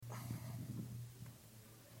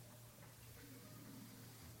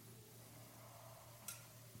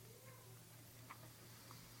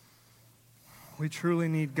We truly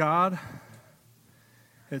need God.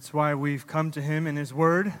 It's why we've come to Him in His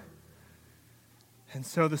Word. And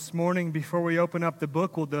so this morning, before we open up the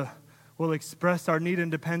book, we'll express our need and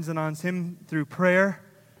dependence on Him through prayer,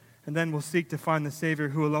 and then we'll seek to find the Savior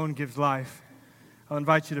who alone gives life. I'll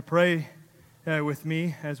invite you to pray with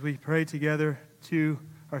me as we pray together to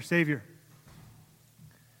our Savior.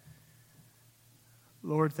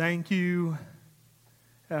 Lord, thank you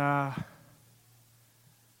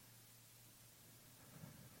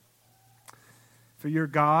for your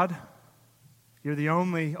God. You're the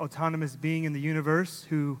only autonomous being in the universe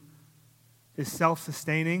who is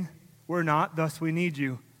self-sustaining. We're not, thus we need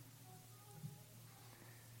you.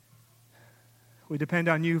 We depend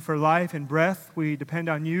on you for life and breath. We depend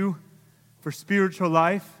on you for spiritual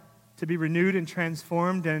life, to be renewed and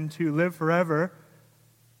transformed and to live forever.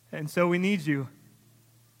 And so we need you.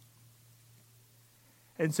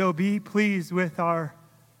 And so be pleased with our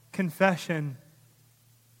confession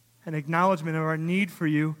and acknowledgement of our need for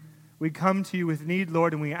you. We come to you with need,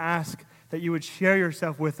 Lord, and we ask that you would share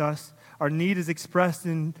yourself with us. Our need is expressed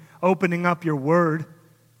in opening up your word.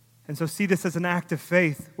 And so see this as an act of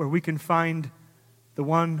faith where we can find the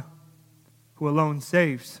one who alone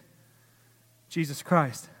saves, Jesus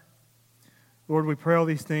Christ. Lord, we pray all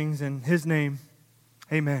these things in His name.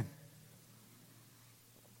 Amen.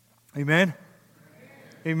 Amen.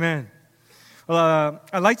 Amen. Well,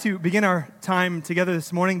 I'd like to begin our time together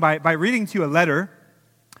this morning by reading to you a letter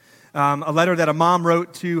that a mom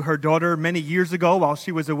wrote to her daughter many years ago while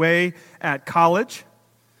she was away at college.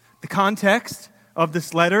 The context of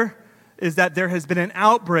this letter is that there has been an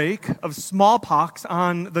outbreak of smallpox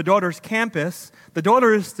on the daughter's campus. The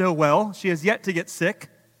daughter is still well. She has yet to get sick.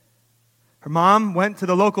 Her mom went to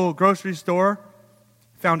the local grocery store,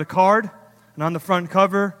 found a card, and on the front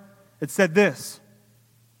cover it said this: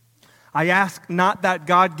 I ask not that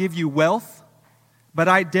God give you wealth, but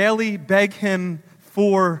I daily beg Him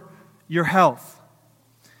for your health.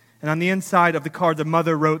 And on the inside of the card, the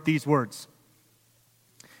mother wrote these words: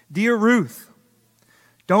 Dear Ruth,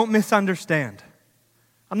 don't misunderstand.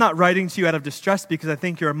 I'm not writing to you out of distress because I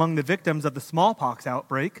think you're among the victims of the smallpox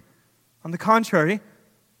outbreak. On the contrary,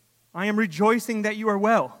 I am rejoicing that you are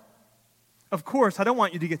well. Of course, I don't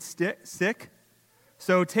want you to get sick,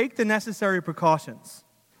 so take the necessary precautions.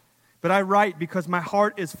 But I write because my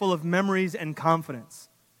heart is full of memories and confidence.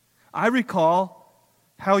 I recall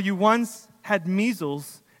how you once had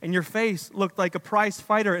measles and your face looked like a prize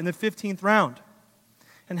fighter in the 15th round,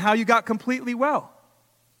 and how you got completely well.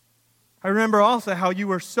 I remember also how you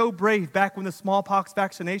were so brave back when the smallpox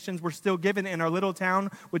vaccinations were still given in our little town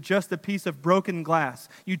with just a piece of broken glass.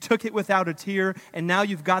 You took it without a tear, and now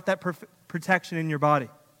you've got that protection in your body.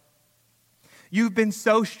 You've been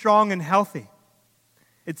so strong and healthy.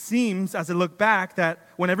 It seems, as I look back, that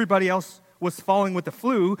when everybody else was falling with the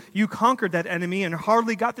flu, you conquered that enemy and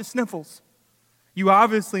hardly got the sniffles. You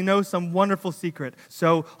obviously know some wonderful secret,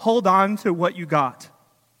 so hold on to what you got.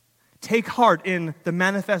 Take heart in the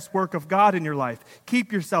manifest work of God in your life.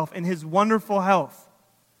 Keep yourself in His wonderful health.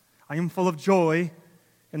 I am full of joy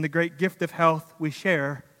in the great gift of health we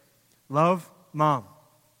share. Love, Mom.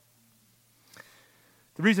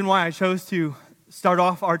 The reason why I chose to start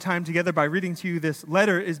off our time together by reading to you this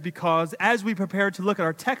letter is because as we prepare to look at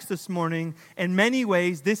our text this morning, in many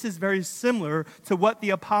ways, this is very similar to what the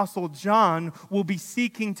Apostle John will be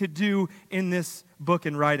seeking to do in this book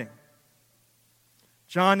and writing.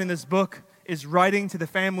 John, in this book, is writing to the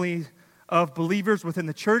family of believers within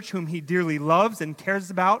the church whom he dearly loves and cares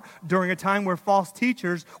about during a time where false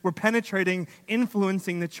teachers were penetrating,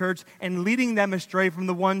 influencing the church, and leading them astray from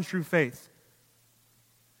the one true faith.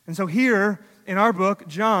 And so here, in our book,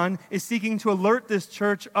 John is seeking to alert this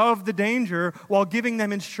church of the danger while giving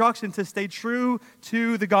them instruction to stay true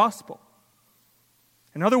to the gospel.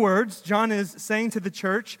 In other words, John is saying to the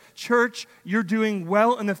church, you're doing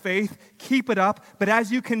well in the faith, keep it up, but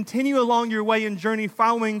as you continue along your way and journey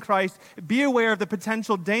following Christ, be aware of the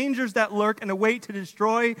potential dangers that lurk and await to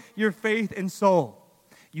destroy your faith and soul.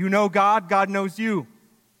 You know God, God knows you.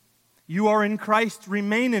 You are in Christ,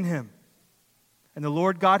 remain in Him. And the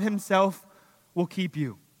Lord God Himself will keep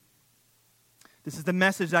you. This is the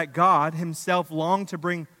message that God Himself longed to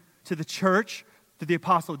bring to the church, to the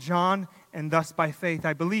Apostle John, and thus by faith,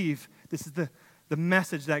 I believe this is the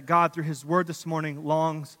message that God, through His Word this morning,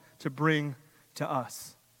 longs to bring to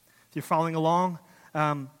us. If you're following along,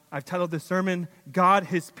 I've titled this sermon, God,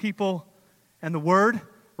 His People, and the Word.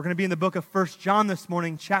 We're going to be in the book of 1 John this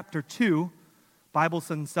morning, chapter 2.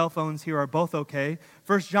 Bibles and cell phones here are both okay.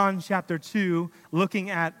 1 John chapter 2, looking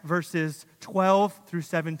at verses 12 through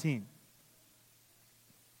 17.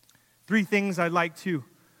 Three things I'd like to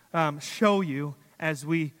show you as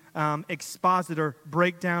we exposit or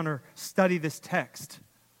break down or study this text.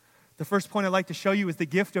 The first point I'd like to show you is the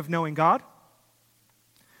gift of knowing God.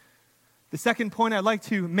 The second point I'd like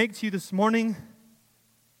to make to you this morning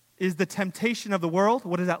is the temptation of the world.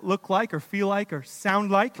 What does that look like or feel like or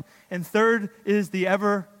sound like? And third is the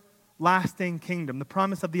everlasting kingdom, the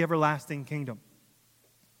promise of the everlasting kingdom.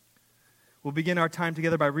 We'll begin our time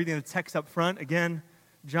together by reading the text up front. Again,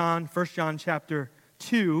 1 John chapter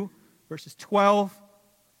 2, verses 12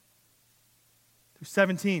 through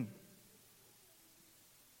 17.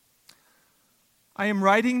 I am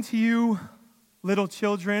writing to you, little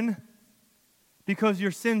children, because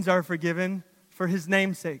your sins are forgiven for his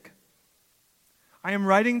name's sake. I am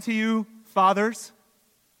writing to you, fathers,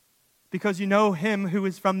 because you know him who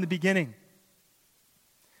is from the beginning.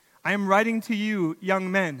 I am writing to you,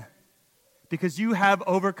 young men, because you have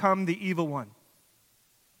overcome the evil one.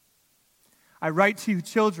 I write to you,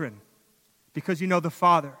 children, because you know the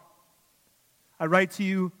Father. I write to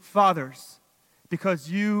you, fathers, because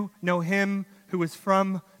you know him who is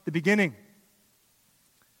from the beginning.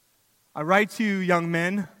 I write to you, young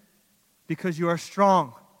men, because you are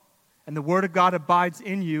strong, and the word of God abides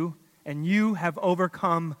in you, and you have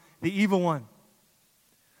overcome the evil one.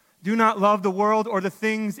 Do not love the world or the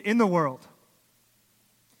things in the world.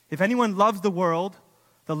 If anyone loves the world,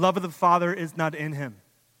 the love of the Father is not in him.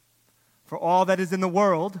 For all that is in the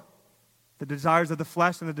world, the desires of the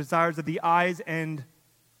flesh and the desires of the eyes and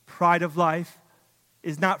pride of life,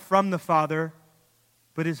 is not from the Father,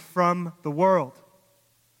 but is from the world.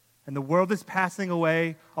 And the world is passing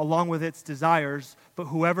away along with its desires, but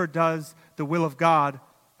whoever does the will of God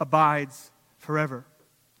abides forever.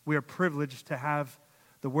 We are privileged to have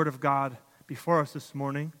the Word of God before us this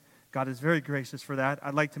morning. God is very gracious for that.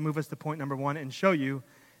 I'd like to move us to point number 1 and show you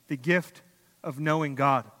the gift of knowing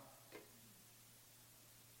God.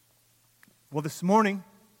 Well, this morning,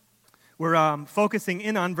 we're focusing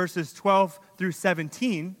in on verses 12 through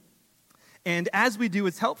 17. And as we do,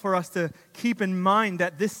 it's helpful for us to keep in mind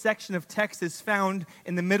that this section of text is found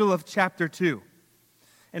in the middle of chapter 2.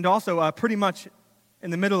 And also pretty much in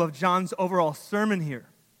the middle of John's overall sermon here.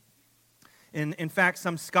 In fact,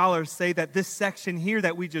 some scholars say that this section here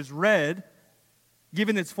that we just read,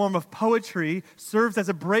 given its form of poetry, serves as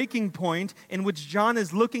a breaking point in which John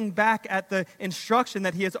is looking back at the instruction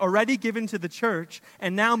that he has already given to the church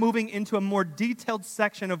and now moving into a more detailed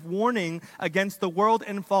section of warning against the world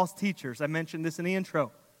and false teachers. I mentioned this in the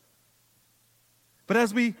intro. But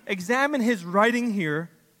as we examine his writing here,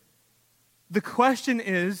 the question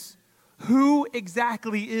is, who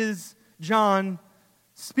exactly is John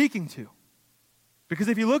speaking to? Because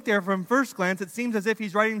if you look there from first glance, it seems as if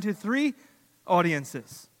he's writing to 3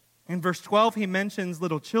 audiences. In verse 12, he mentions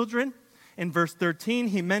little children. In verse 13,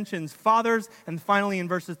 he mentions fathers. And finally, in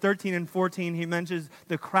verses 13 and 14, he mentions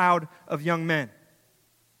the crowd of young men.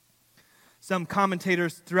 Some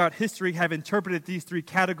commentators throughout history have interpreted these 3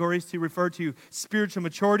 categories to refer to spiritual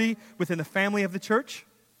maturity within the family of the church.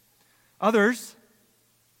 Others,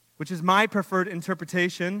 which is my preferred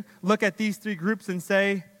interpretation, look at these 3 groups and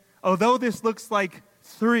say, although this looks like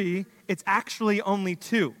 3, it's actually only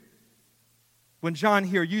 2. When John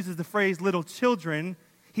here uses the phrase little children,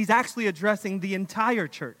 he's actually addressing the entire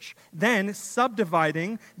church, then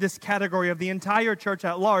subdividing this category of the entire church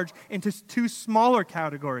at large into 2 smaller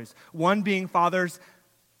categories, one being fathers,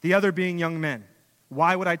 the other being young men.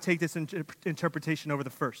 Why would I take this interpretation over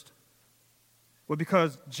the first? Well,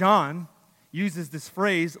 because John uses this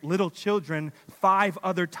phrase, little children, 5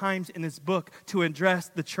 other times in this book to address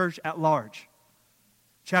the church at large.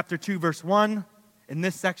 Chapter 2, verse 1, in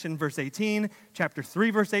this section, verse 18, chapter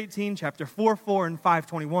 3, verse 18, chapter 4, 4, and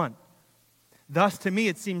 5:21. Thus, to me,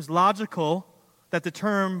 it seems logical that the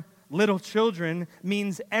term little children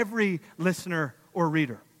means every listener or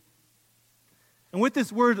reader. And with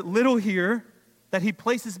this word little here, that he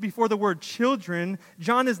places before the word children,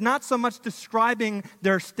 John is not so much describing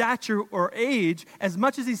their stature or age as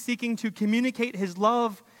much as he's seeking to communicate his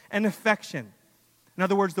love and affection. In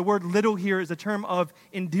other words, the word little here is a term of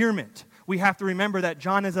endearment. We have to remember that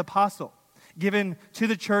John is apostle, given to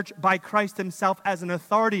the church by Christ himself as an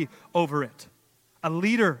authority over it, a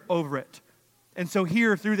leader over it. And so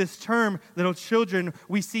here, through this term, little children,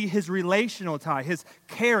 we see his relational tie, his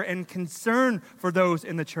care and concern for those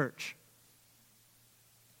in the church.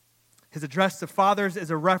 His address to fathers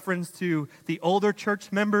is a reference to the older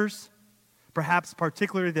church members, perhaps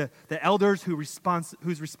particularly the elders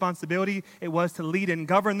whose responsibility it was to lead and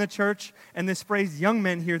govern the church. And this phrase, young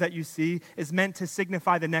men here that you see, is meant to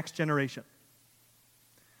signify the next generation.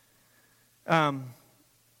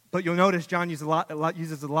 But you'll notice John uses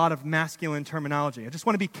a lot of masculine terminology. I just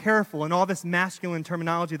want to be careful in all this masculine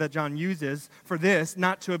terminology that John uses for this,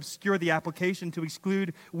 not to obscure the application to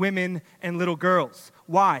exclude women and little girls.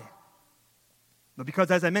 Why? But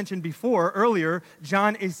because, as I mentioned earlier,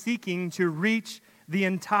 John is seeking to reach the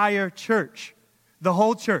entire church, the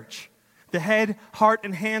whole church, the head, heart,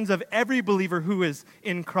 and hands of every believer who is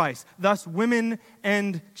in Christ. Thus, women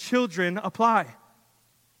and children apply.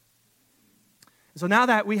 So now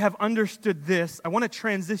that we have understood this, I want to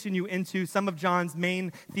transition you into some of John's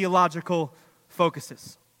main theological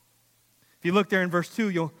focuses. If you look there in verse 2,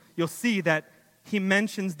 you'll see that he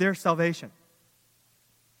mentions their salvation.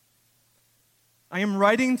 I am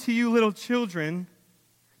writing to you, little children,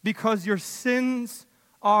 because your sins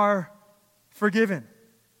are forgiven.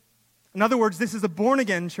 In other words, this is a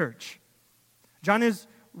born-again church. John is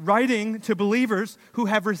writing to believers who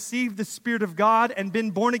have received the Spirit of God and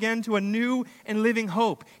been born again to a new and living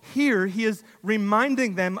hope. Here, he is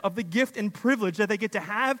reminding them of the gift and privilege that they get to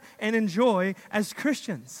have and enjoy as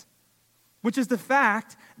Christians, which is the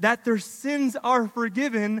fact that their sins are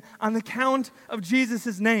forgiven on the count of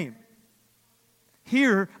Jesus' name.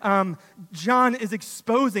 Here, John is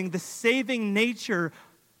exposing the saving nature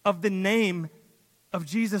of the name of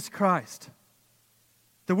Jesus Christ.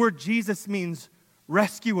 The word Jesus means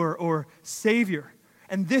rescuer or savior.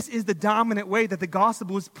 And this is the dominant way that the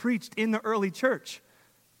gospel was preached in the early church.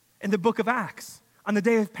 In the book of Acts, on the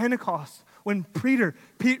day of Pentecost, when Peter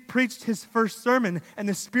preached his first sermon and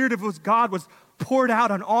the Spirit of God was poured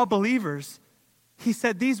out on all believers, he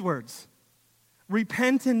said these words,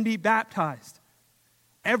 "Repent and be baptized,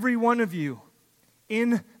 every one of you,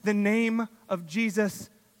 in the name of Jesus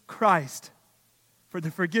Christ, for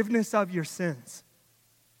the forgiveness of your sins."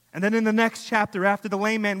 And then in the next chapter, after the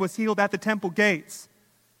lame man was healed at the temple gates,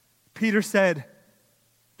 Peter said,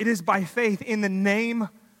 "It is by faith in the name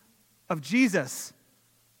of Jesus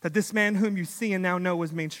that this man whom you see and now know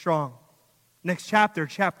was made strong." Next chapter,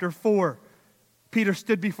 chapter 4, Peter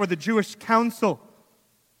stood before the Jewish council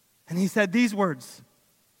and he said these words,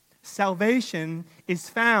 "Salvation is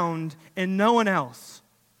found in no one else,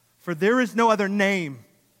 for there is no other name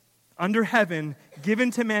under heaven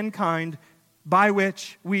given to mankind by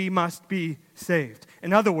which we must be saved."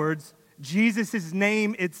 In other words, Jesus'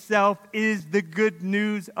 name itself is the good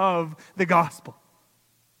news of the gospel.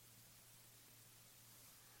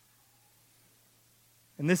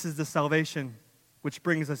 And this is the salvation which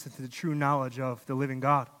brings us into the true knowledge of the living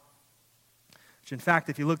God. Which, in fact,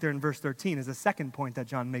 if you look there in verse 13, is the second point that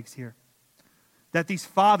John makes here. That these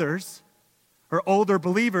fathers, or older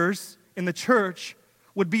believers in the church,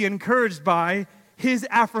 would be encouraged by his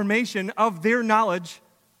affirmation of their knowledge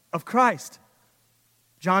of Christ.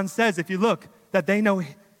 John says, if you look, that they know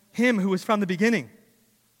him who is from the beginning,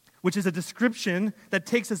 which is a description that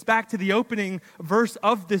takes us back to the opening verse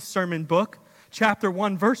of this sermon book, chapter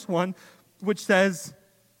 1, verse 1, which says,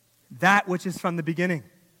 "That which is from the beginning."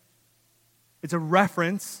 It's a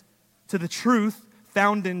reference to the truth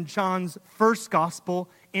found in John's first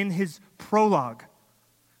gospel in his prologue.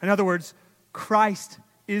 In other words, Christ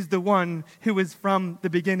is the one who is from the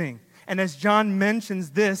beginning. And as John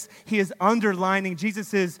mentions this, he is underlining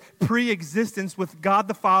Jesus' pre-existence with God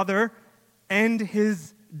the Father and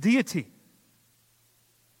his deity.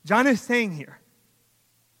 John is saying here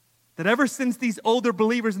that ever since these older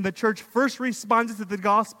believers in the church first responded to the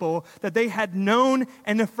gospel, that they had known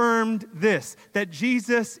and affirmed this, that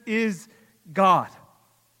Jesus is God.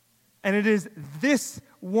 And it is this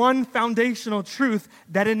one foundational truth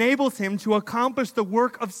that enables him to accomplish the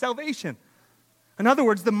work of salvation. In other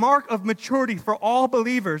words, the mark of maturity for all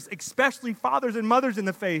believers, especially fathers and mothers in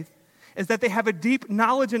the faith, is that they have a deep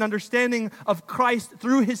knowledge and understanding of Christ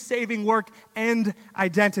through his saving work and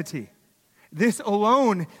identity. This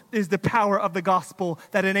alone is the power of the gospel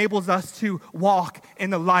that enables us to walk in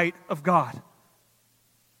the light of God.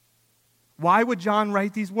 Why would John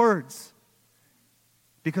write these words?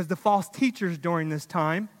 Because the false teachers during this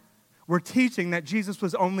time were teaching that Jesus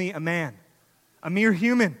was only a man, a mere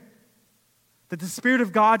human, that the Spirit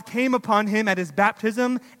of God came upon him at his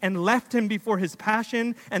baptism and left him before his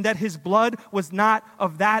passion, and that his blood was not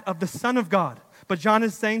of that of the Son of God. But John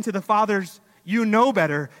is saying to the fathers, you know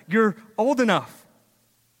better, you're old enough.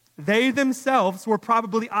 They themselves were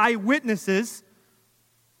probably eyewitnesses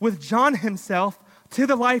with John himself to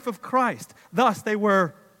the life of Christ. Thus, they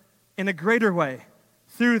were, in a greater way,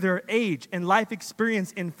 through their age and life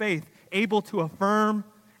experience in faith, able to affirm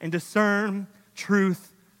and discern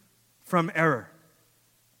truth from error.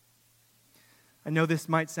 I know this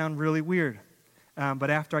might sound really weird. But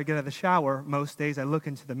after I get out of the shower, most days I look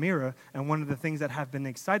into the mirror, and one of the things that have been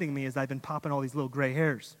exciting me is I've been popping all these little gray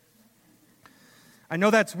hairs. I know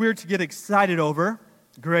that's weird to get excited over,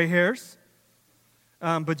 gray hairs.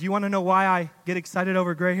 But do you want to know why I get excited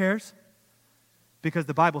over gray hairs? Because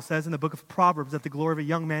the Bible says in the book of Proverbs that the glory of a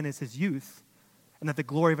young man is his youth, and that the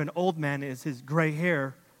glory of an old man is his gray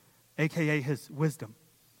hair, a.k.a. his wisdom.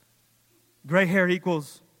 Gray hair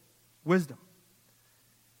equals wisdom.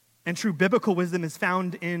 And true biblical wisdom is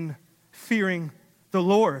found in fearing the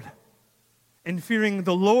Lord. And fearing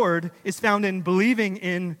the Lord is found in believing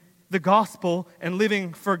in the gospel and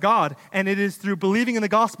living for God. And it is through believing in the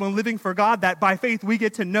gospel and living for God that by faith we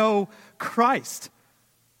get to know Christ.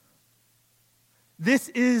 This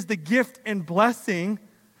is the gift and blessing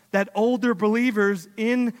that older believers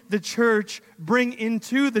in the church bring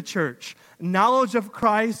into the church. Knowledge of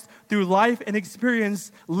Christ through life and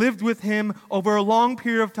experience lived with Him over a long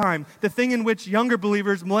period of time. The thing in which younger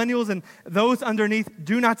believers, millennials, and those underneath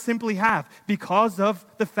do not simply have because of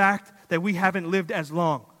the fact that we haven't lived as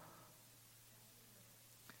long.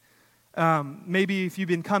 Maybe if you've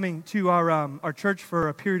been coming to our church for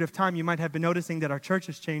a period of time, you might have been noticing that our church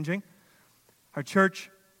is changing. Our church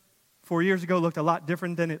 4 years ago looked a lot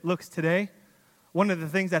different than it looks today. One of the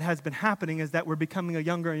things that has been happening is that we're becoming a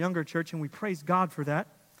younger and younger church, and we praise God for that.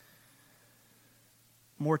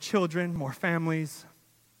 More children, more families.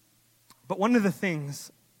 But one of the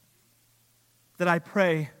things that I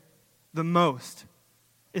pray the most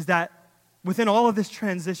is that within all of this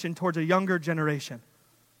transition towards a younger generation,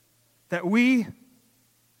 that we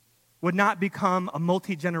would not become a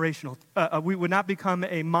multi-generational, we would not become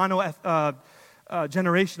a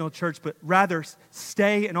generational church, but rather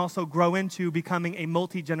stay and also grow into becoming a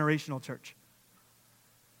multi-generational church.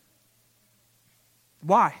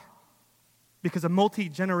 Why? Because a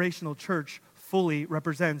multi-generational church fully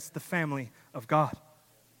represents the family of God.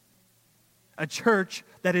 A church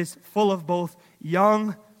that is full of both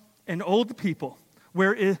young and old people,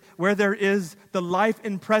 where there is the life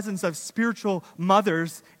and presence of spiritual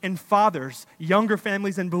mothers and fathers, younger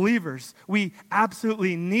families and believers. We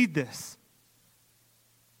absolutely need this.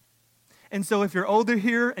 And so if you're older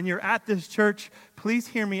here and you're at this church, please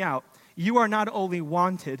hear me out. You are not only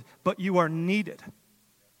wanted, but you are needed.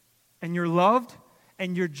 And you're loved,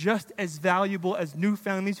 and you're just as valuable as new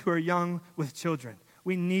families who are young with children.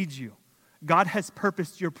 We need you. God has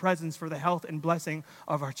purposed your presence for the health and blessing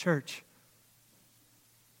of our church.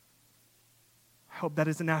 I hope that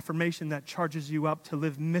is an affirmation that charges you up to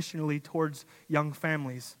live missionally towards young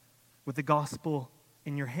families with the gospel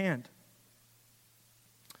in your hand.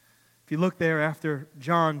 If you look there, after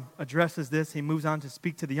John addresses this, he moves on to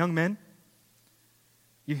speak to the young men.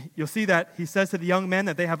 You'll see that he says to the young men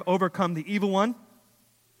that they have overcome the evil one,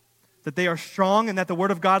 that they are strong, and that the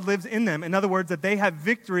word of God lives in them. In other words, that they have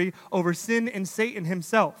victory over sin and Satan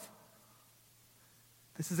himself.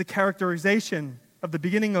 This is a characterization of the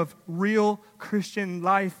beginning of real Christian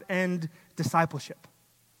life and discipleship.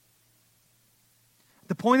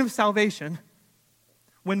 The point of salvation,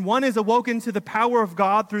 when one is awoken to the power of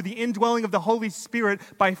God through the indwelling of the Holy Spirit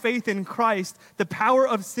by faith in Christ, the power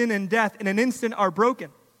of sin and death in an instant are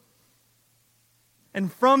broken.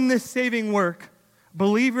 And from this saving work,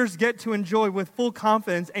 believers get to enjoy with full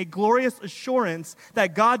confidence a glorious assurance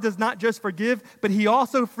that God does not just forgive, but He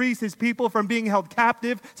also frees His people from being held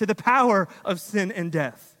captive to the power of sin and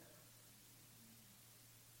death.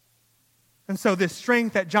 And so this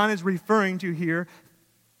strength that John is referring to here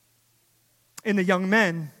in the young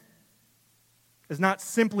men is not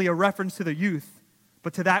simply a reference to the youth,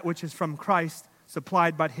 but to that which is from Christ,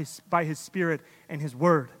 supplied by His Spirit and His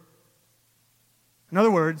Word. In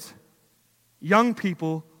other words, young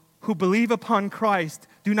people who believe upon Christ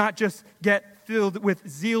do not just get filled with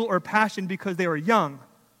zeal or passion because they are young,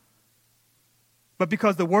 but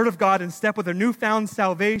because the Word of God, in step with their newfound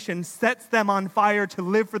salvation, sets them on fire to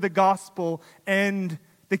live for the gospel and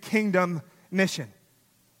the kingdom mission.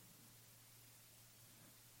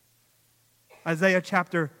 Isaiah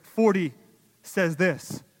chapter 40 says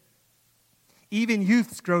this: "Even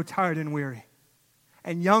youths grow tired and weary,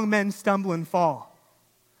 and young men stumble and fall.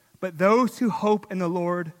 But those who hope in the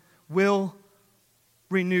Lord will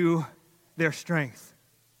renew their strength."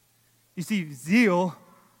 You see, zeal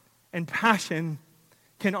and passion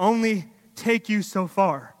can only take you so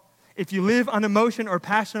far. If you live on emotion or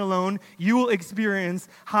passion alone, you will experience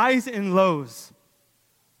highs and lows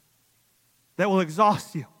that will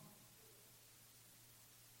exhaust you.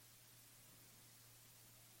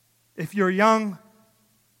 If you're young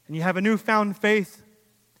and you have a newfound faith,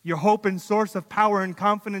 your hope and source of power and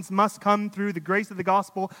confidence must come through the grace of the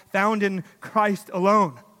gospel found in Christ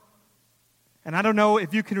alone. And I don't know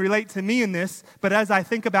if you can relate to me in this, but as I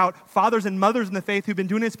think about fathers and mothers in the faith who've been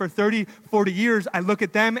doing this for 30, 40 years, I look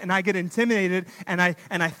at them and I get intimidated, and I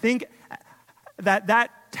think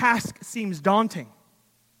that task seems daunting.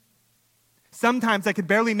 Sometimes I could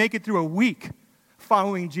barely make it through a week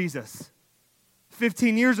following Jesus.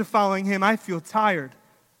 15 years of following him, I feel tired.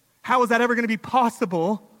 How is that ever going to be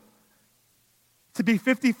possible to be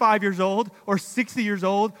 55 years old or 60 years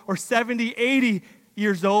old or 70, 80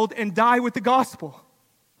 years old and die with the gospel?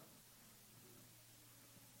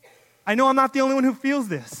 I know I'm not the only one who feels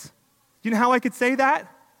this. Do you know how I could say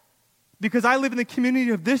that? Because I live in the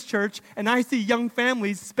community of this church and I see young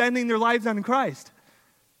families spending their lives on Christ.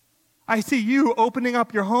 I see you opening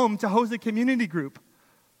up your home to host a community group.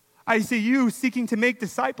 I see you seeking to make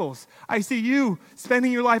disciples. I see you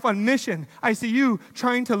spending your life on mission. I see you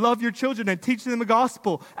trying to love your children and teach them the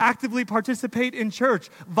gospel, actively participate in church,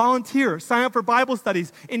 volunteer, sign up for Bible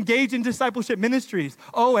studies, engage in discipleship ministries.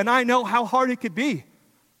 Oh, and I know how hard it could be,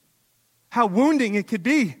 how wounding it could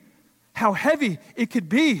be, how heavy it could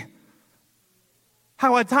be,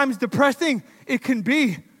 how at times depressing it can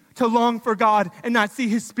be to long for God and not see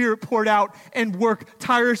his Spirit poured out and work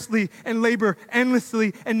tirelessly and labor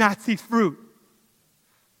endlessly and not see fruit.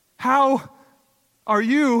 How are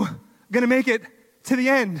you going to make it to the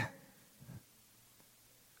end?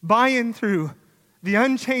 Buy in through the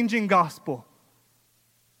unchanging gospel,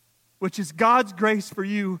 which is God's grace for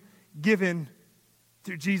you given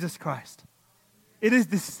through Jesus Christ. It is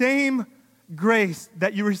the same grace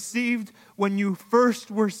that you received when you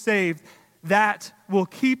first were saved that will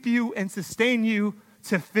keep you and sustain you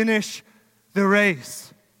to finish the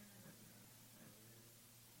race.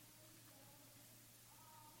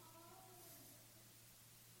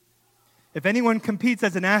 If anyone competes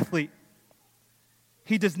as an athlete,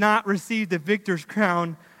 he does not receive the victor's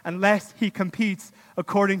crown unless he competes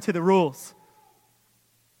according to the rules.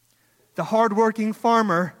 The hardworking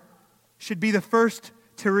farmer should be the first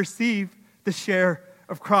to receive the share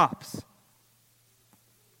of crops.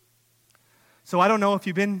 So I don't know if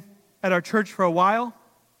you've been at our church for a while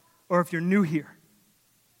or if you're new here.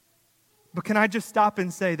 But can I just stop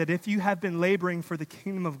and say that if you have been laboring for the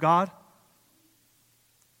kingdom of God,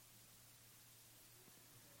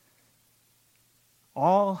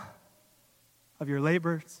 all of your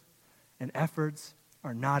labors and efforts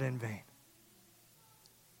are not in vain.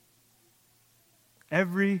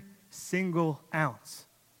 Every single ounce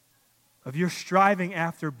of your striving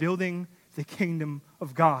after building the kingdom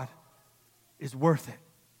of God is worth it.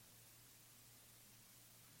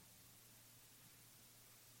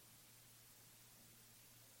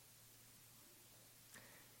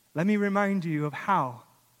 Let me remind you of how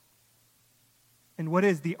and what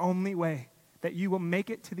is the only way that you will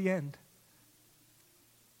make it to the end.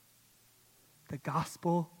 The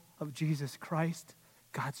gospel of Jesus Christ,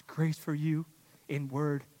 God's grace for you in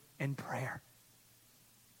word and prayer.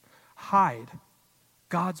 Hide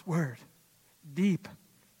God's word deep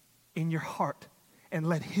in your heart and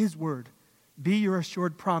let his word be your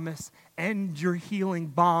assured promise and your healing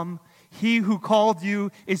balm. He who called you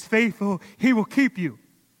is faithful. He will keep you.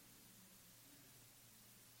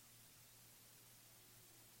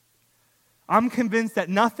 I'm convinced that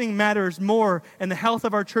nothing matters more in the health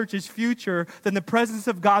of our church's future than the presence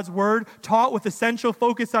of God's word taught with essential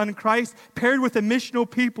focus on Christ, paired with a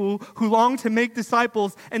missional people who long to make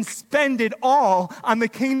disciples and spend it all on the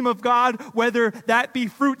kingdom of God, whether that be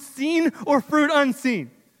fruit seen or fruit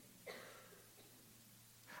unseen.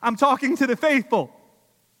 I'm talking to the faithful.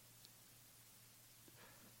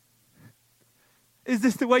 Is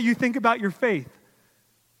this the way you think about your faith?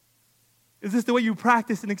 Is this the way you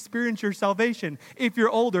practice and experience your salvation? If you're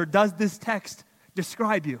older, does this text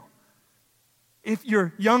describe you? If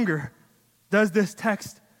you're younger, does this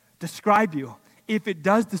text describe you? If it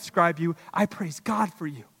does describe you, I praise God for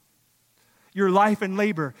you. Your life and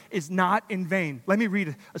labor is not in vain. Let me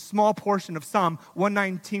read a small portion of Psalm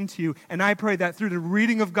 119 to you, and I pray that through the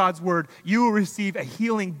reading of God's word, you will receive a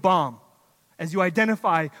healing balm as you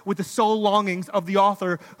identify with the soul longings of the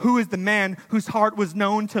author, who is the man whose heart was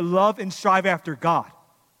known to love and strive after God.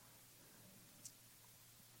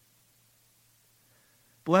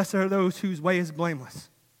 Blessed are those whose way is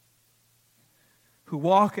blameless, who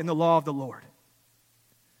walk in the law of the Lord.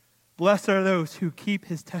 Blessed are those who keep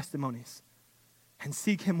his testimonies and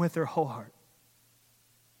seek him with their whole heart.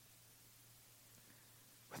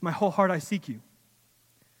 With my whole heart I seek you.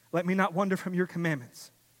 Let me not wander from your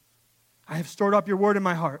commandments. I have stored up your word in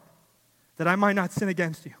my heart, that I might not sin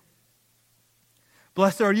against you.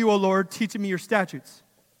 Blessed are you, O Lord, teaching me your statutes.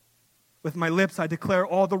 With my lips I declare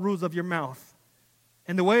all the rules of your mouth.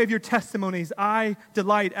 In the way of your testimonies, I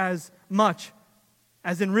delight as much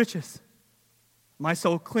as in riches. My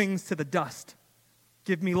soul clings to the dust.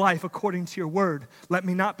 Give me life according to your word. Let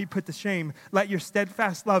me not be put to shame. Let your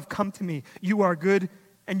steadfast love come to me. You are good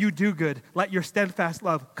and you do good. Let your steadfast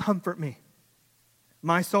love comfort me.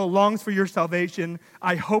 My soul longs for your salvation.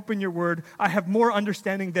 I hope in your word. I have more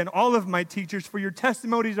understanding than all of my teachers, for your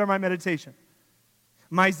testimonies are my meditation.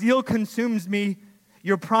 My zeal consumes me.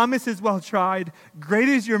 Your promise is well tried. Great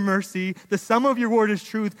is your mercy. The sum of your word is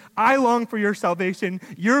truth. I long for your salvation.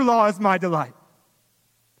 Your law is my delight.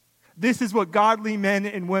 This is what godly men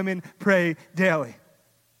and women pray daily.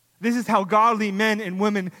 This is how godly men and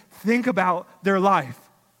women think about their life.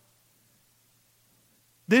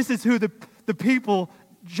 This is who the people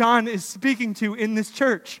John is speaking to in this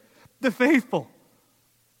church, the faithful.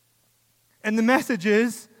 And the message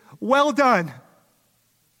is, well done.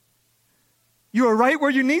 You are right where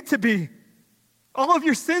you need to be. All of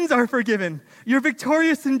your sins are forgiven. You're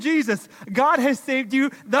victorious in Jesus. God has saved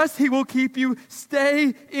you, thus he will keep you.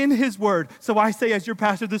 Stay in his word. So I say, as your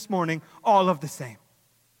pastor this morning, all of the same.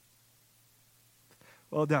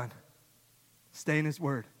 Well done. Stay in his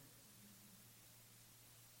word.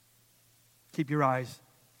 Keep your eyes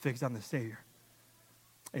fixed on the Savior.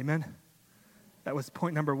 Amen. That was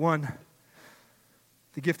point number 1.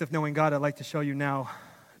 The gift of knowing God. I'd like to show you now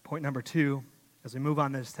point number 2. As we move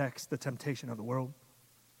on this text, the temptation of the world.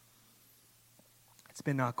 It's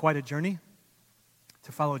been quite a journey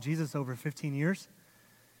to follow Jesus over 15 years.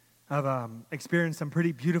 I've experienced some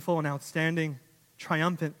pretty beautiful and outstanding,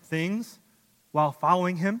 triumphant things while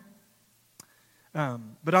following him.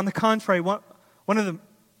 But on the contrary, one of the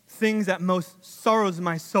things that most sorrows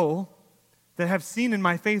my soul that I have seen in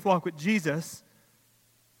my faith walk with Jesus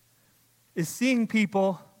is seeing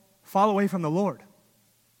people fall away from the Lord.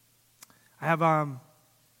 I have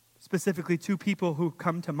specifically 2 people who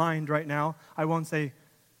come to mind right now. I won't say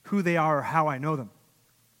who they are or how I know them.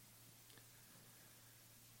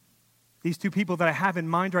 These 2 people that I have in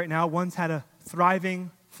mind right now once had a thriving,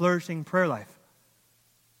 flourishing prayer life.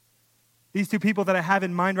 These 2 people that I have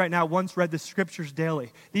in mind right now once read the scriptures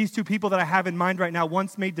daily. These 2 people that I have in mind right now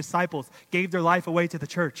once made disciples, gave their life away to the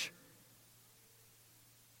church.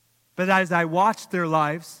 But as I watched their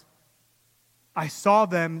lives, I saw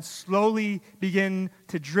them slowly begin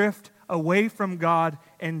to drift away from God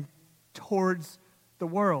and towards the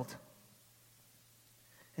world.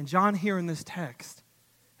 And John here in this text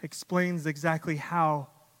explains exactly how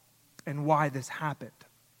and why this happened.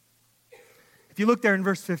 If you look there in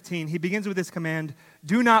verse 15, he begins with this command,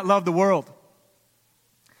 do not love the world.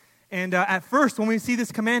 And at first, when we see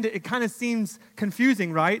this command, it kind of seems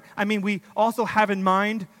confusing, right? I mean, we also have in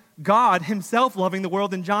mind God himself loving the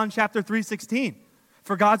world in John chapter 3:16.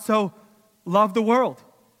 For God so loved the world.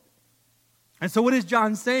 And so what is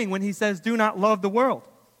John saying when he says, do not love the world?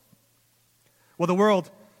 Well, the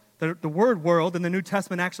word world in the New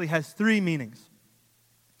Testament actually has 3 meanings.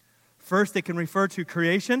 First, it can refer to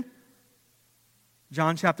creation.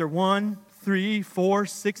 John chapter 1, 3, 4,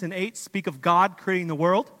 6, and 8 speak of God creating the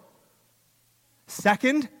world.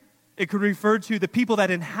 Second, it could refer to the people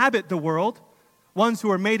that inhabit the world, ones who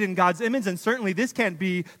are made in God's image, and certainly this can't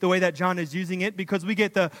be the way that John is using it because we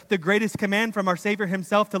get the greatest command from our Savior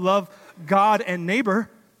himself to love God and neighbor.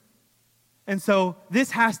 And so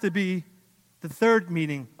this has to be the third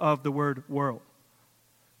meaning of the word world,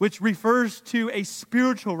 which refers to a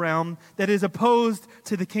spiritual realm that is opposed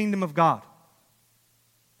to the kingdom of God.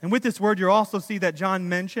 And with this word, you'll also see that John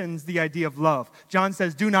mentions the idea of love. John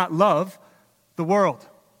says, do not love the world.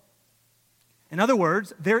 In other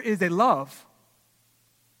words, there is a love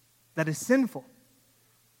that is sinful.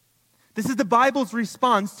 This is the Bible's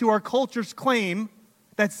response to our culture's claim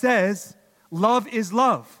that says, love is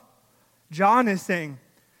love. John is saying,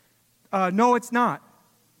 no, it's not.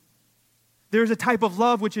 There's a type of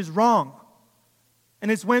love which is wrong. And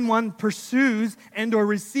it's when one pursues and or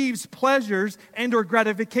receives pleasures and or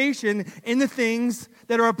gratification in the things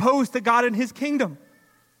that are opposed to God and his kingdom.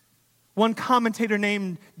 One commentator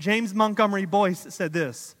named James Montgomery Boyce said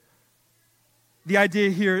this: the idea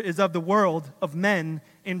here is of the world of men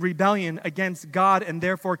in rebellion against God and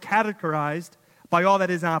therefore categorized by all that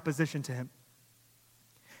is in opposition to him.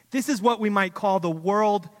 This is what we might call the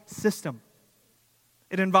world system.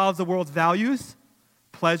 It involves the world's values,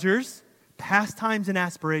 pleasures, pastimes, and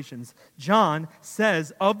aspirations. John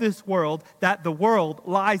says of this world that the world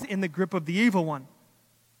lies in the grip of the evil one,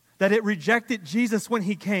 that it rejected Jesus when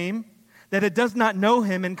he came, that it does not know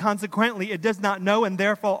him, and consequently it does not know and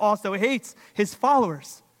therefore also hates his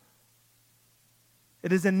followers.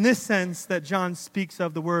 It is in this sense that John speaks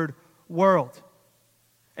of the word world.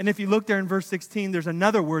 And if you look there in verse 16, there's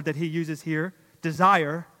another word that he uses here,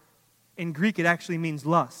 desire. In Greek, it actually means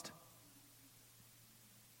lust.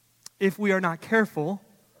 If we are not careful,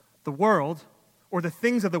 the world or the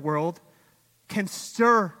things of the world can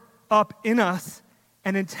stir up in us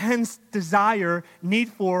an intense desire, need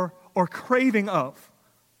for, or craving of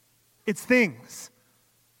its things,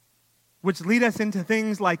 which lead us into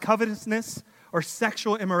things like covetousness or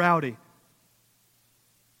sexual immorality,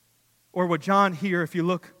 or what John here, if you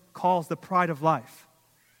look, calls the pride of life.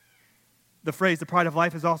 The phrase, the pride of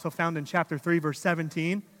life, is also found in chapter 3, verse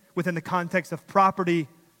 17, within the context of property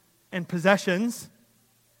and possessions.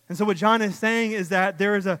 And so what John is saying is that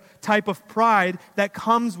there is a type of pride that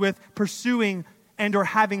comes with pursuing and or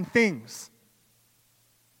having things.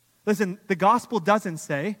 Listen, the gospel doesn't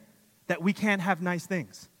say that we can't have nice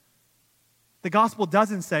things. The gospel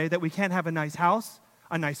doesn't say that we can't have a nice house,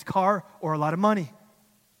 a nice car, or a lot of money.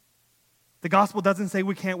 The gospel doesn't say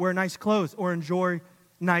we can't wear nice clothes or enjoy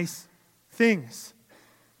nice things.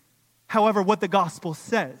 However, what the gospel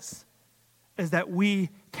says is that we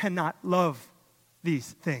cannot love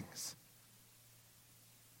these things.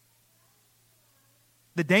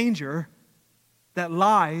 The danger that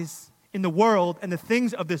lies in the world and the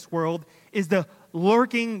things of this world is the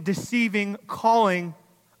lurking, deceiving calling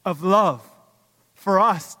of love for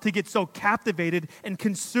us to get so captivated and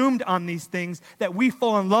consumed on these things that we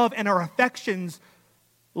fall in love and our affections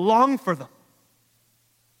long for them.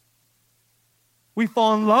 We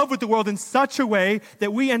fall in love with the world in such a way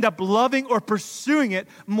that we end up loving or pursuing it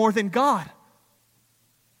more than God.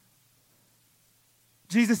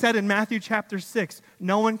 Jesus said in Matthew chapter 6,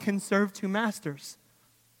 no one can serve two masters.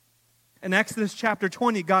 In Exodus chapter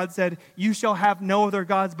 20, God said, you shall have no other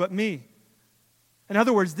gods but me. In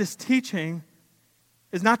other words, this teaching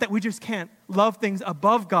is not that we just can't love things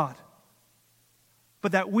above God,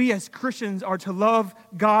 but that we as Christians are to love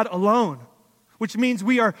God alone, which means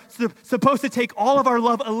we are supposed to take all of our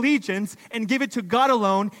love allegiance and give it to God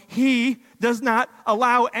alone. He does not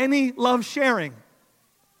allow any love sharing.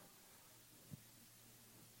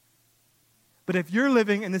 But if you're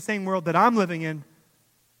living in the same world that I'm living in,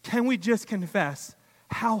 can we just confess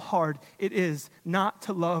how hard it is not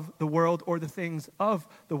to love the world or the things of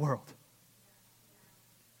the world?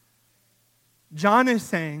 John is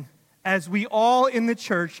saying, as we all in the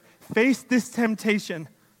church face this temptation,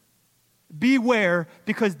 beware,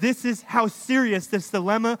 because this is how serious this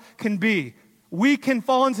dilemma can be. We can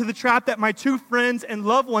fall into the trap that my two friends and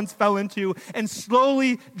loved ones fell into and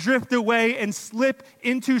slowly drift away and slip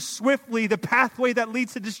into swiftly the pathway that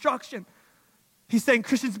leads to destruction. He's saying,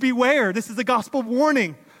 Christians, beware. This is a gospel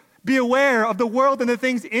warning. Be aware of the world and the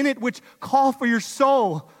things in it which call for your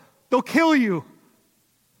soul. They'll kill you.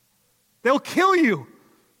 They'll kill you.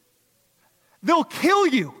 They'll kill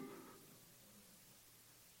you.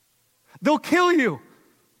 They'll kill you.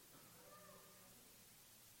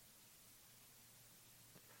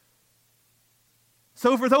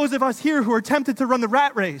 So for those of us here who are tempted to run the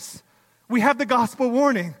rat race, we have the gospel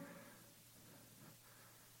warning.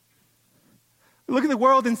 Look at the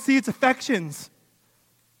world and see its affections.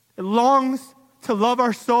 It longs to love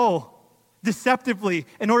our soul deceptively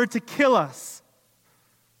in order to kill us.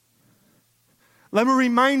 Let me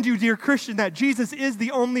remind you, dear Christian, that Jesus is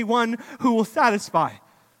the only one who will satisfy.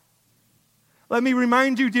 Let me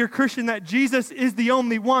remind you, dear Christian, that Jesus is the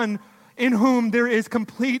only one in whom there is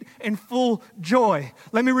complete and full joy.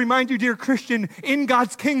 Let me remind you, dear Christian, in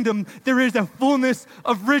God's kingdom, there is a fullness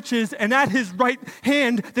of riches, and at his right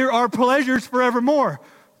hand, there are pleasures forevermore.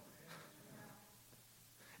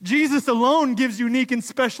 Jesus alone gives unique and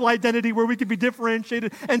special identity where we can be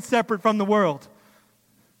differentiated and separate from the world.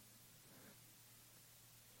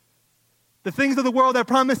 The things of the world that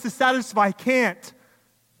promise to satisfy can't.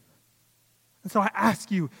 And so I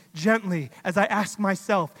ask you gently, as I ask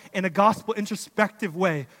myself in a gospel introspective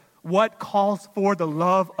way, what calls for the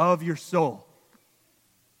love of your soul?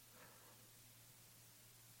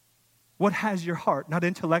 What has your heart, not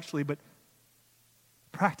intellectually, but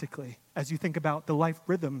practically, as you think about the life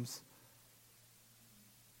rhythms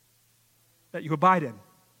that you abide in?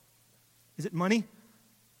 Is it money?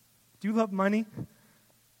 Do you love money?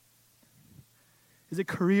 Is it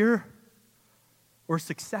career or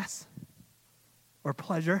success or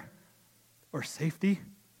pleasure or safety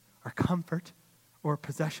or comfort or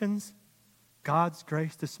possessions? God's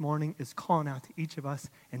grace this morning is calling out to each of us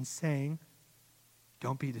and saying,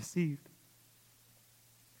 don't be deceived.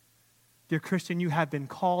 Dear Christian, you have been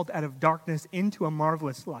called out of darkness into a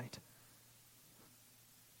marvelous light.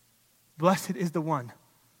 Blessed is the one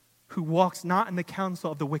who walks not in the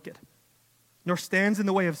counsel of the wicked, nor stands in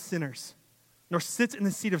the way of sinners, nor sits in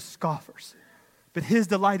the seat of scoffers. But his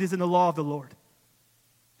delight is in the law of the Lord.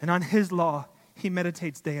 And on his law, he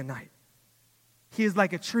meditates day and night. He is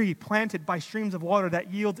like a tree planted by streams of water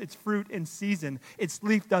that yields its fruit in season. Its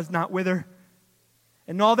leaf does not wither.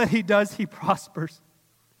 And all that he does, he prospers.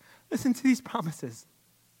 Listen to these promises.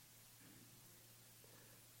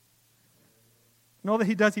 And all that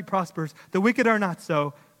he does, he prospers. The wicked are not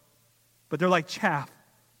so, but they're like chaff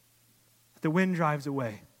that the wind drives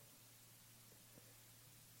away.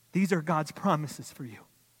 These are God's promises for you.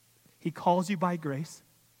 He calls you by grace.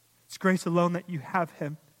 It's grace alone that you have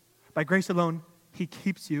him. By grace alone, he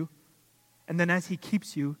keeps you. And then as he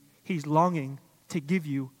keeps you, he's longing to give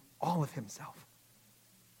you all of himself.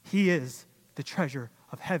 He is the treasure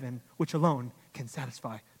of heaven, which alone can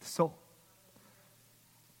satisfy the soul.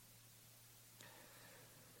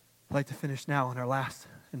 I'd like to finish now on our last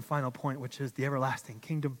and final point, which is the everlasting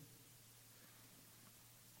kingdom.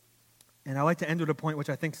 And I'd like to end with a point which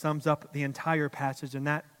I think sums up the entire passage, and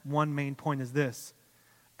that one main point is this.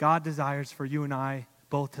 God desires for you and I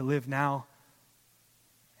both to live now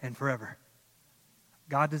and forever.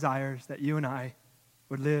 God desires that you and I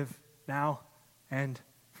would live now and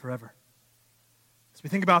forever. As we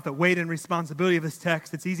think about the weight and responsibility of this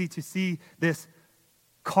text, it's easy to see this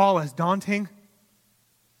call as daunting.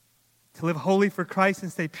 To live holy for Christ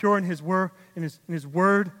and stay pure in his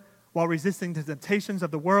word while resisting the temptations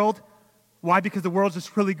of the world. Why? Because the world's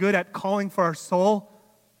just really good at calling for our soul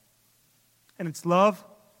and its love.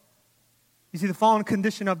 You see, the fallen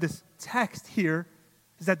condition of this text here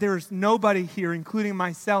is that there is nobody here, including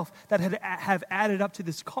myself, that have added up to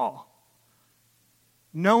this call.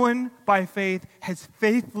 No one by faith has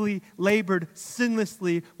faithfully labored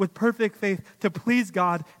sinlessly with perfect faith to please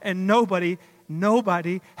God, and nobody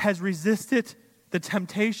has resisted the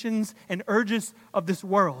temptations and urges of this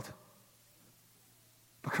world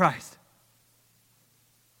but Christ.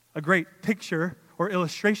 A great picture or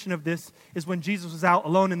illustration of this is when Jesus was out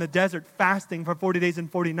alone in the desert fasting for 40 days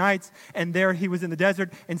and 40 nights, and there he was in the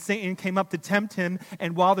desert, and Satan came up to tempt him,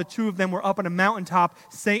 and while the two of them were up on a mountaintop,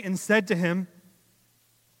 Satan said to him,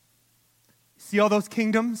 "See all those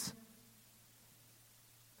kingdoms?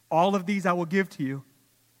 All of these I will give to you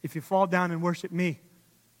if you fall down and worship me."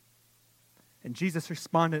 And Jesus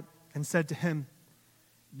responded and said to him,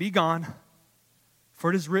 "Be gone,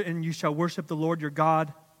 for it is written, you shall worship the Lord your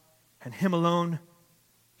God, and him alone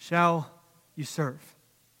shall you serve."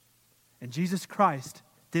 And Jesus Christ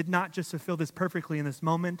did not just fulfill this perfectly in this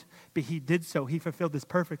moment, but he did so. He fulfilled this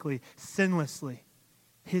perfectly, sinlessly,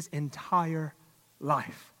 his entire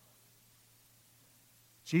life.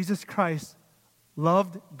 Jesus Christ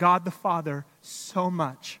loved God the Father so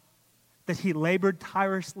much that he labored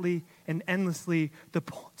tirelessly and endlessly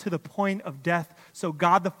to the point of death, so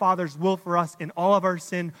God the Father's will for us in all of our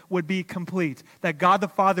sin would be complete. That God the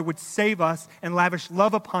Father would save us and lavish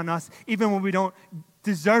love upon us even when we don't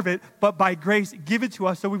deserve it, but by grace give it to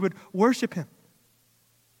us so we would worship him.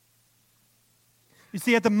 You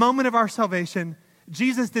see, at the moment of our salvation,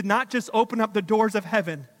 Jesus did not just open up the doors of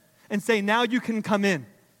heaven and say, "Now you can come in."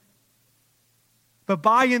 But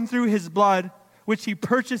by and through his blood, which he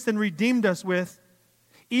purchased and redeemed us with,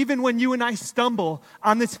 even when you and I stumble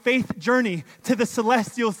on this faith journey to the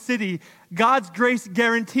celestial city, God's grace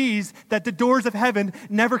guarantees that the doors of heaven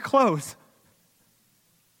never close.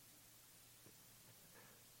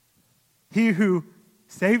 He who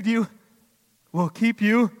saved you will keep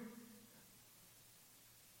you.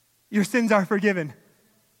 Your sins are forgiven.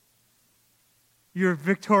 You're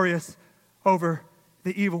victorious over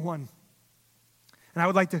the evil one. And I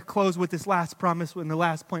would like to close with this last promise and the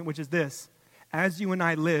last point, which is this. As you and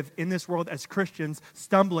I live in this world as Christians,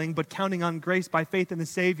 stumbling but counting on grace by faith in the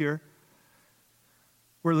Savior,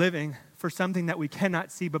 we're living for something that we cannot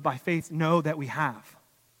see but by faith know that we have.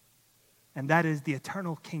 And that is the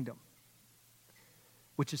eternal kingdom,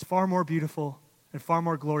 which is far more beautiful and far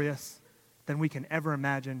more glorious than we can ever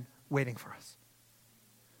imagine waiting for us.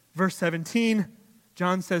 Verse 17,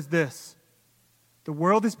 John says this, "The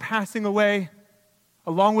world is passing away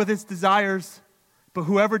along with its desires, but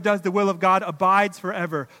whoever does the will of God abides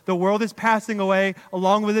forever." The world is passing away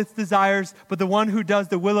along with its desires, but the one who does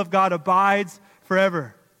the will of God abides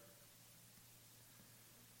forever.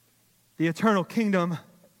 The eternal kingdom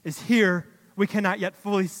is here. We cannot yet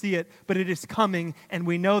fully see it, but it is coming, and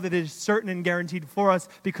we know that it is certain and guaranteed for us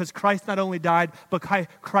because Christ not only died, but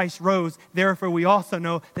Christ rose. Therefore, we also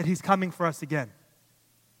know that he's coming for us again.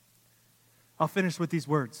 I'll finish with these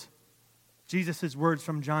words. Jesus' words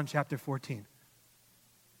from John chapter 14.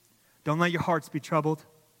 "Don't let your hearts be troubled.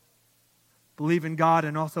 Believe in God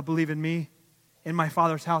and also believe in me. In my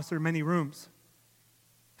Father's house there are many rooms.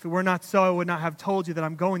 If it were not so, I would not have told you that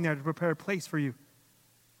I'm going there to prepare a place for you.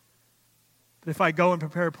 But if I go and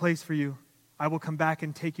prepare a place for you, I will come back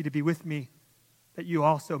and take you to be with me, that you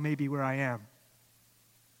also may be where I am.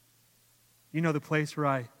 You know the place where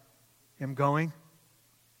I am going.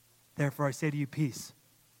 Therefore I say to you, peace.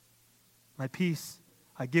 My peace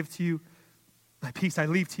I give to you. My peace I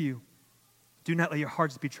leave to you. Do not let your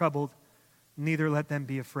hearts be troubled, neither let them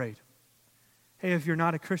be afraid. Hey, if you're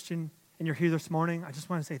not a Christian and you're here this morning, I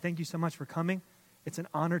just want to say thank you so much for coming. It's an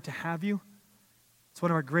honor to have you. It's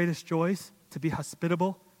one of our greatest joys to be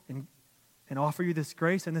hospitable and offer you this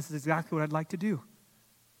grace, and this is exactly what I'd like to do.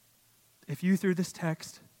 If you, through this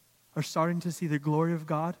text, are starting to see the glory of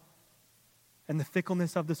God and the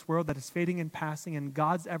fickleness of this world that is fading and passing in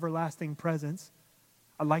God's everlasting presence,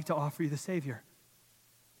 I'd like to offer you the Savior.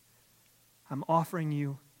 I'm offering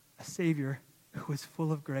you a Savior who is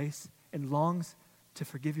full of grace and longs to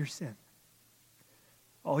forgive your sin.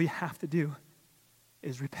 All you have to do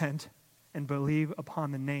is repent and believe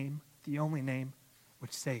upon the name, the only name,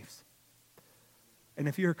 which saves. And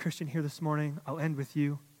if you're a Christian here this morning, I'll end with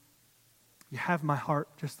you. You have my heart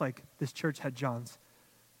just like this church had John's.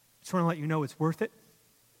 I just want to let you know it's worth it.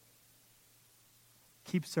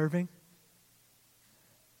 Keep serving.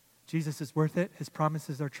 Jesus is worth it. His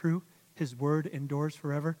promises are true. His word endures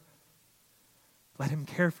forever. Let him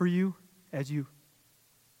care for you as you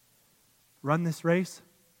run this race.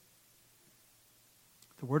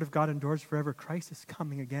 The word of God endures forever. Christ is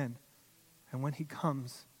coming again. And when he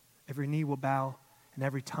comes, every knee will bow and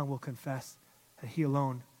every tongue will confess that he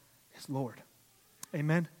alone is Lord.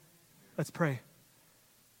 Amen. Let's pray.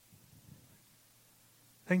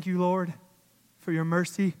 Thank you, Lord, for your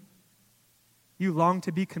mercy. You long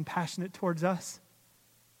to be compassionate towards us.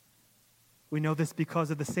 We know this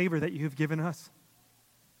because of the Savior that you have given us,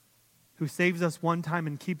 who saves us one time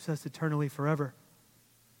and keeps us eternally forever.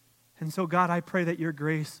 And so, God, I pray that your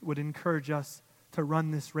grace would encourage us to run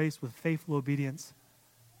this race with faithful obedience.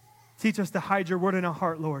 Teach us to hide your word in our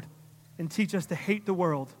heart, Lord, and teach us to hate the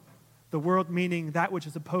world meaning that which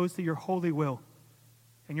is opposed to your holy will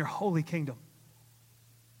and your holy kingdom.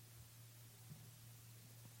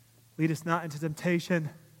 Lead us not into temptation.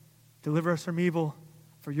 Deliver us from evil.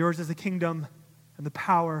 For yours is the kingdom and the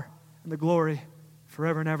power and the glory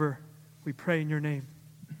forever and ever. We pray in your name.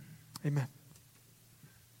 Amen.